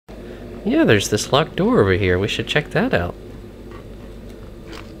Yeah, there's this locked door over here. We should check that out.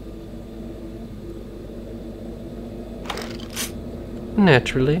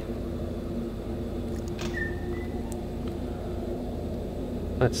 Naturally.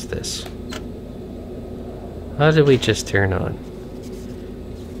 What's this? How did we just turn on?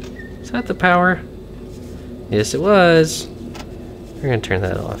 Is that the power? Yes, it was. We're gonna turn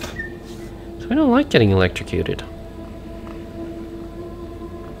that off. So we don't like getting electrocuted.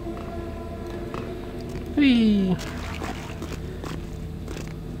 Whee!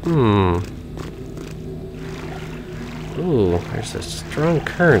 Ooh, there's a strong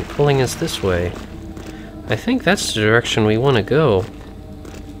current pulling us this way. I think that's the direction we want to go.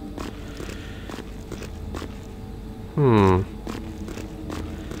 I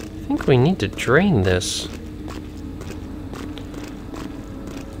think we need to drain this.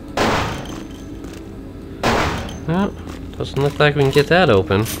 Well, doesn't look like we can get that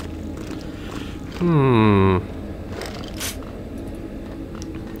open.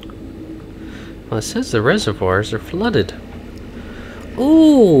 Well, it says the reservoirs are flooded.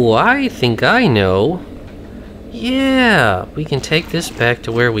 Ooh, I think I know. Yeah, we can take this back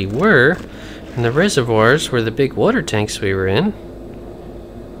to where we were, and the reservoirs were the big water tanks we were in.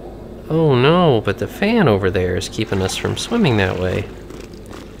 Oh no, but the fan over there is keeping us from swimming that way.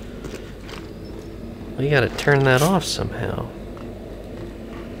 We gotta turn that off somehow.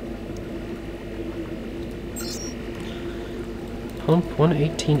 Pump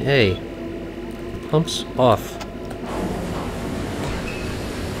 118A. Pumps off.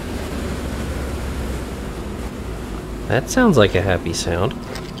 That sounds like a happy sound.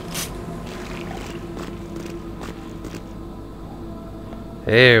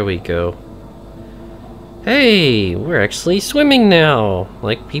 There we go. Hey, we're actually swimming now!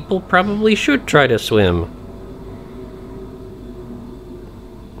 Like people probably should try to swim.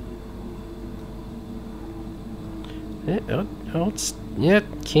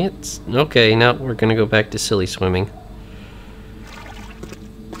 Can't. Okay, now we're gonna go back to silly swimming.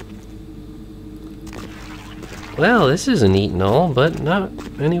 Well, this is neat and all, but not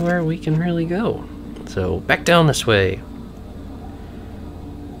anywhere we can really go. So, back down this way.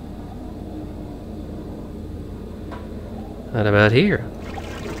 What about here?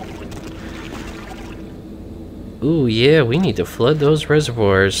 Ooh, yeah, we need to flood those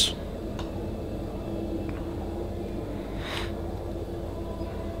reservoirs.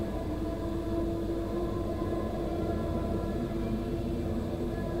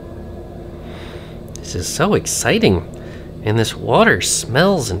 This is so exciting, and this water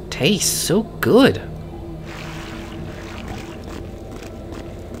smells and tastes so good.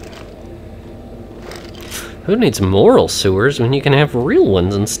 Who needs moral sewers when you can have real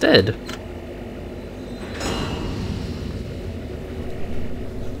ones instead?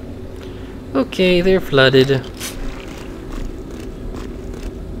 Okay, they're flooded.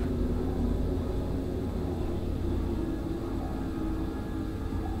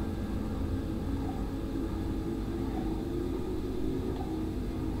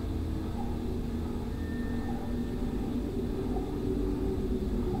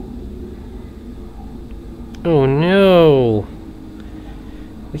 Oh no!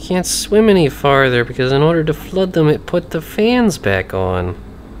 We can't swim any farther because in order to flood them it put the fans back on.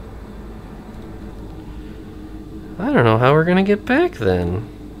 I don't know how we're gonna get back then.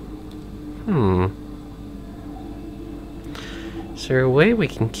 Is there a way we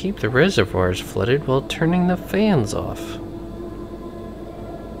can keep the reservoirs flooded while turning the fans off?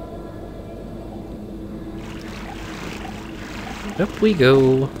 Up we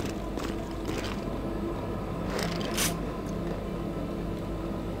go.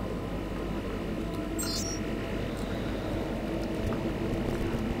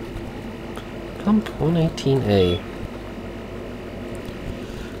 Pump 118A.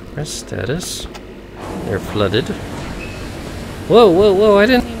 Press status. They're flooded. Whoa, whoa, whoa, I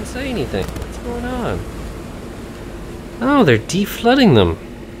didn't even say anything. What's going on? Oh, they're deflooding them.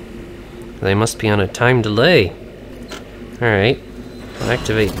 They must be on a time delay. Alright, I'll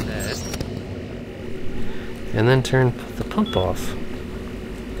activate that. And then turn the pump off.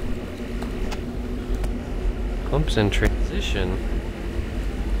 Pump's in transition.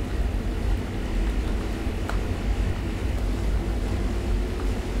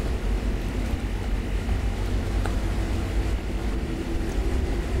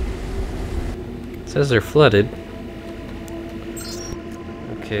 Says they're flooded.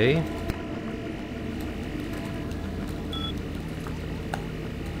 Okay.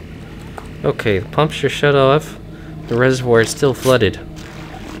 Okay, the pumps are shut off. The reservoir is still flooded.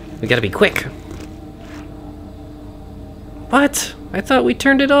 We gotta be quick. What? I thought we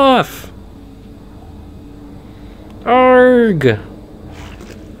turned it off. Arg!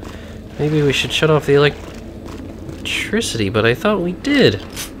 Maybe we should shut off the electricity, but I thought we did.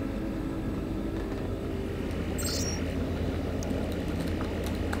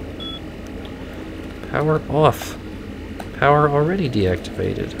 Power off. Power already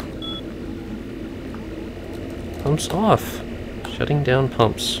deactivated. Pumps off. Shutting down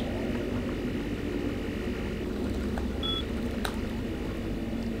pumps.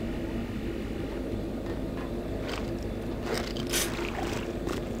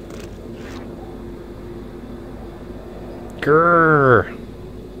 Grrr.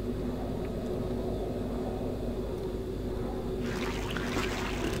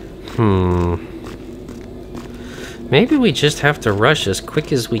 Maybe we just have to rush as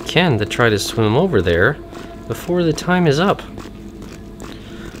quick as we can to try to swim over there before the time is up.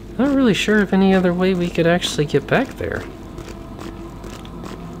 Not really sure of any other way we could actually get back there.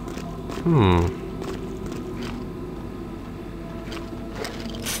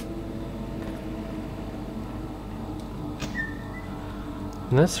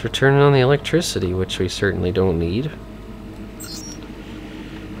 And that's for turning on the electricity, which we certainly don't need.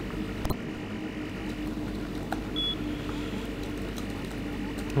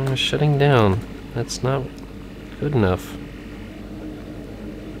 Shutting down. That's not good enough.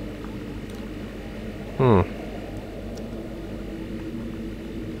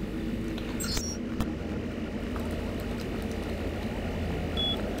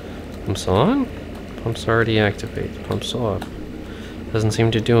 Pumps on? Pumps already activated. Pumps off. Doesn't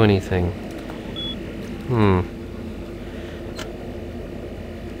seem to do anything.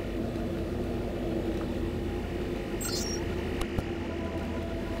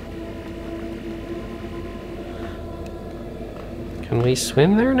 Can we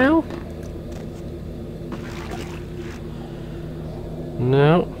swim there now?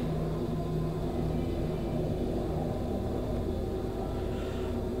 No.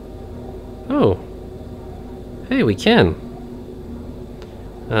 Oh. Hey, we can.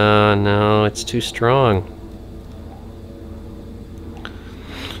 No, it's too strong.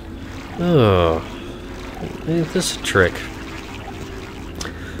 Oh. Ain't this a trick?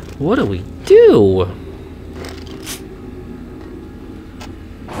 What do we do?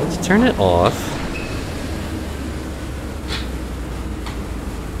 Let's turn it off.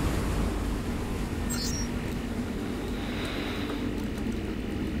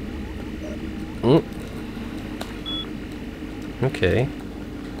 Okay.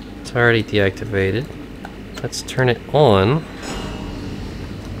 It's already deactivated. Let's turn it on.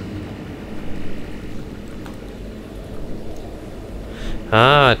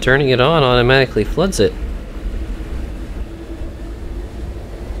 Ah, turning it on automatically floods it.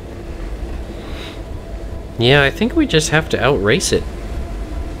 Yeah, I think we just have to outrace it.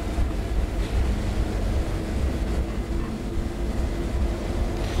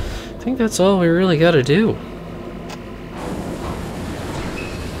 I think that's all we really gotta do.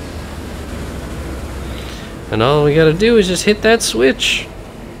 And all we gotta do is just hit that switch.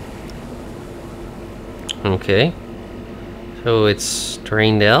 Okay. So it's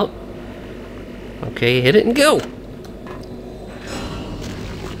drained out. Okay, hit it and go!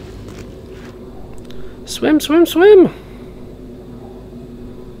 Swim, swim, swim!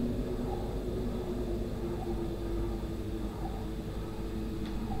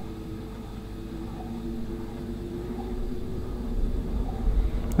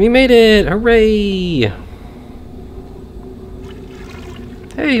 We made it! Hooray!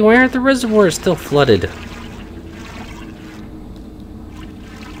 Hey, why aren't the reservoirs still flooded?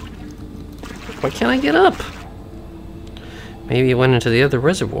 Why can't I get up? Maybe it went into the other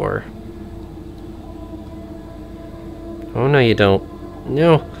reservoir. Oh, no you don't.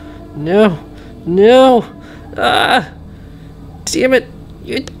 No. No. No! Ah! Damn it!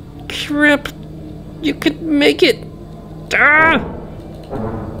 You crap! You could make it! Ah!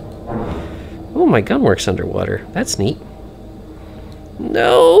 Oh, my gun works underwater. That's neat.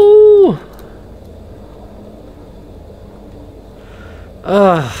 No!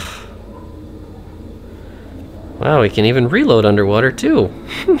 Wow, we can even reload underwater too.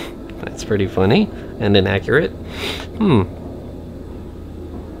 That's pretty funny and inaccurate.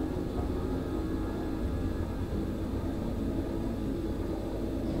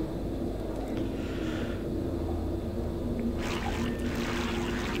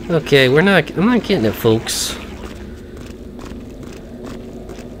 Okay, I'm not getting it, folks.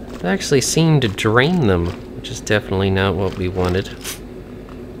 It actually seemed to drain them, which is definitely not what we wanted.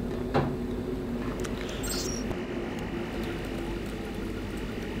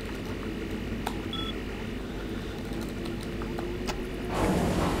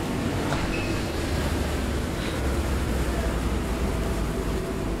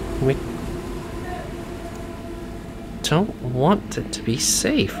 We don't want it to be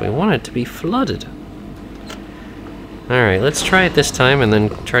safe. We want it to be flooded. Alright, let's try it this time and then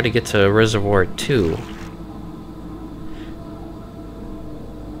try to get to Reservoir 2.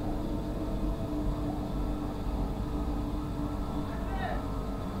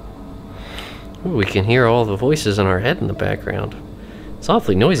 Ooh, we can hear all the voices in our head in the background. It's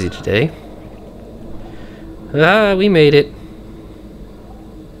awfully noisy today. Ah, we made it.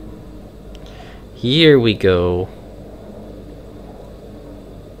 Here we go.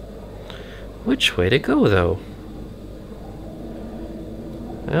 Which way to go, though?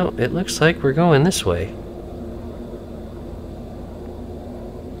 Well, it looks like we're going this way.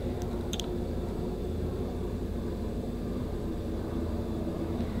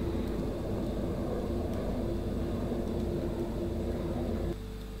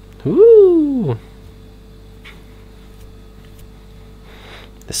 Woo!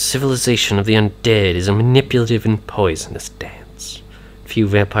 The civilization of the undead is a manipulative and poisonous dance. Few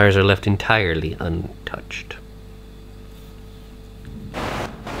vampires are left entirely untouched.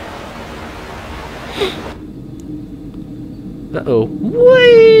 Uh-oh.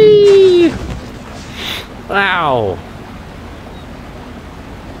 Whee! Ow!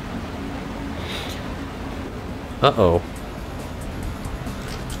 Uh-oh.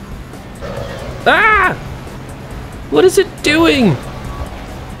 Ah! What is it doing?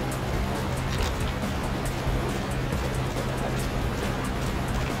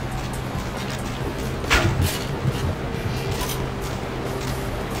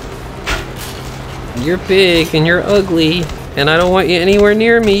 You're big and you're ugly, and I don't want you anywhere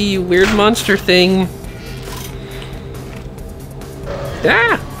near me, you weird monster thing.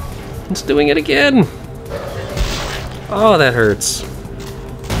 Ah! It's doing it again. Oh, that hurts.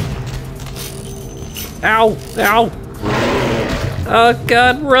 Ow! Ow! Oh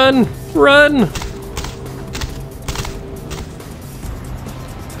God, run! Run!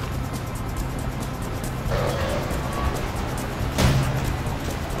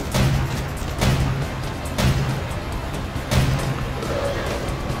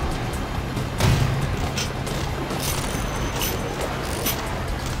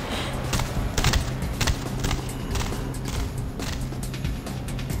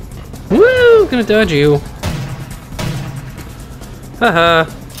 Woo! Gonna dodge you. Haha.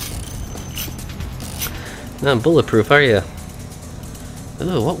 Not bulletproof, are ya?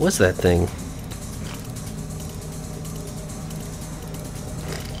 Oh, what was that thing?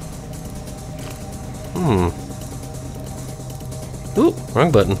 Ooh,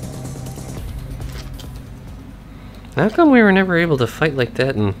 wrong button. How come we were never able to fight like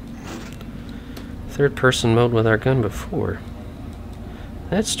that in third-person mode with our gun before?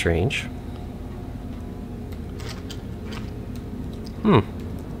 That's strange.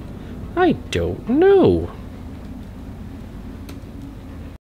 I don't know.